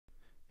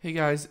Hey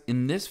guys,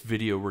 in this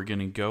video we're going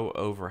to go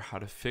over how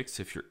to fix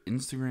if your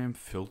Instagram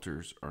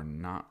filters are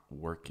not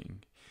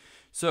working.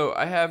 So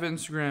I have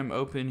Instagram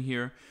open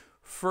here.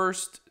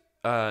 First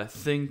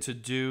thing to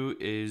do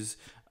is,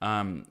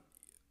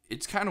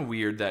 it's kind of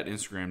weird that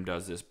Instagram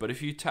does this, but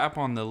if you tap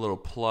on the little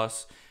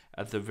plus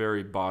at the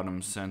very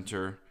bottom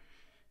center,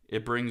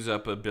 it brings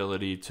up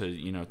ability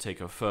to, take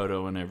a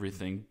photo and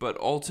everything, but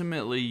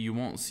ultimately you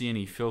won't see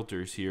any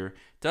filters here.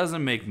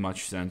 Doesn't make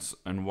much sense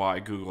on why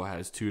Google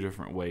has two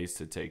different ways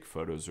to take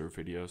photos or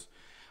videos.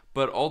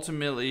 But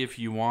ultimately, if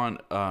you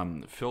want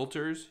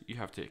filters, you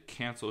have to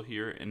cancel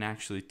here and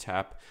actually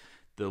tap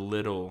the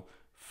little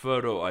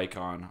photo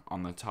icon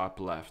on the top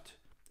left.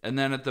 And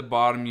then at the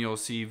bottom, you'll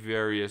see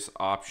various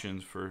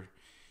options for,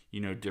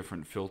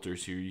 different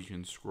filters here. You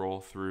can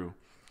scroll through.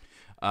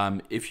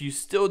 If you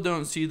still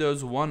don't see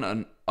those,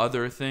 one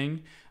other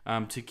thing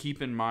to keep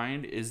in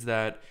mind is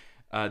that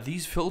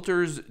these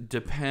filters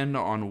depend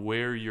on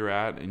where you're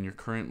at in your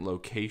current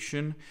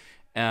location,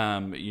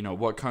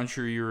 what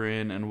country you're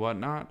in and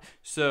whatnot.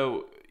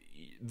 So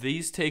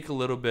these take a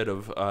little bit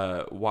of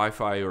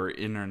Wi-Fi or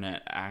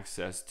internet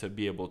access to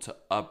be able to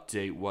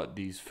update what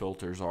these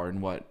filters are and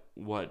what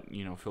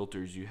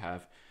filters you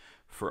have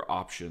for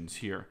options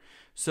here.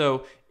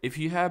 So if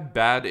you have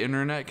bad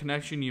internet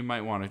connection, you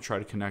might want to try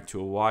to connect to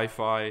a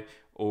Wi-Fi,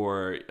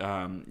 or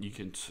you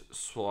can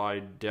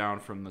slide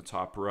down from the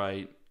top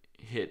right,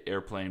 hit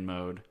airplane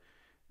mode,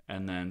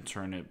 and then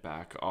turn it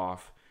back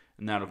off,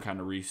 and that'll kind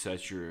of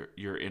reset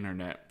your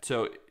internet.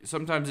 So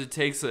sometimes it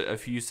takes a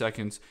few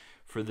seconds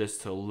for this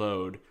to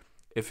load.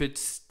 If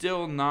it's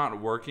still not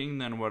working,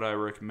 then what I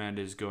recommend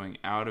is going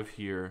out of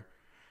here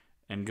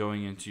and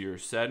going into your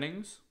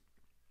settings.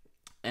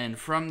 And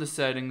from the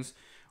settings,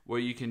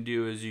 what you can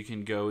do is you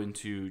can go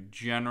into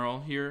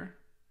general here,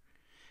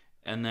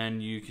 and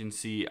then you can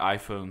see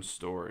iPhone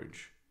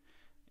storage.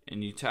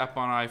 And you tap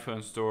on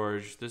iPhone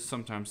storage. This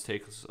sometimes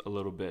takes a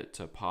little bit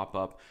to pop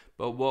up,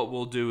 but what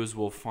we'll do is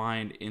we'll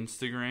find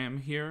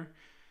Instagram here,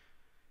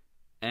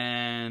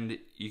 and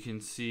you can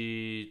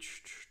see,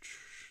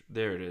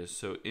 there it is.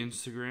 So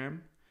Instagram.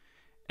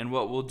 And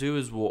what we'll do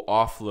is we'll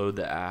offload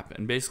the app.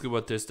 And basically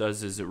what this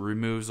does is it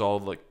removes all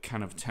the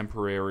kind of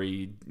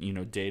temporary,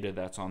 data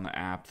that's on the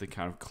app, the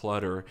kind of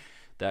clutter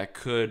that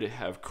could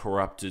have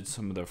corrupted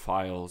some of the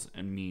files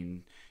and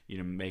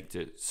make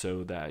it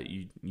so that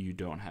you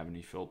don't have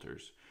any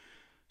filters.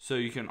 So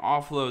you can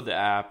offload the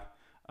app.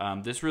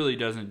 This really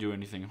doesn't do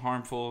anything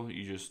harmful.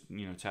 You just,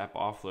 tap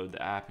offload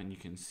the app, and you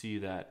can see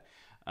that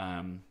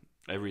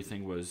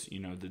everything was,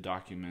 the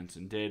documents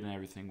and data and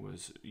everything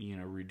was,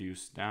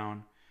 reduced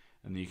down.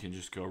 And then you can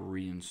just go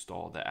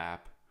reinstall the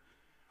app.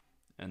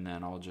 And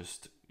then I'll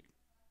just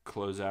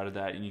close out of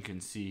that, and you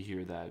can see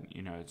here that,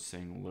 it's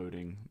saying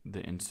loading the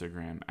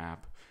Instagram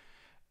app.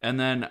 And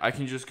then I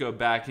can just go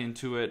back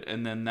into it,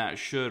 and then that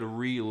should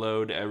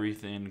reload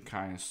everything,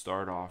 kind of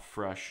start off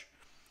fresh.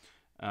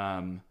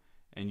 And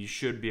you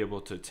should be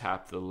able to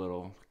tap the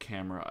little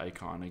camera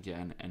icon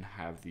again and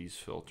have these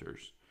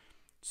filters.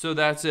 So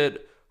that's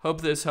it.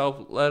 Hope this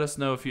helped. Let us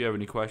know if you have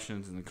any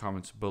questions in the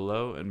comments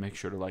below, and make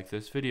sure to like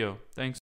this video. Thanks.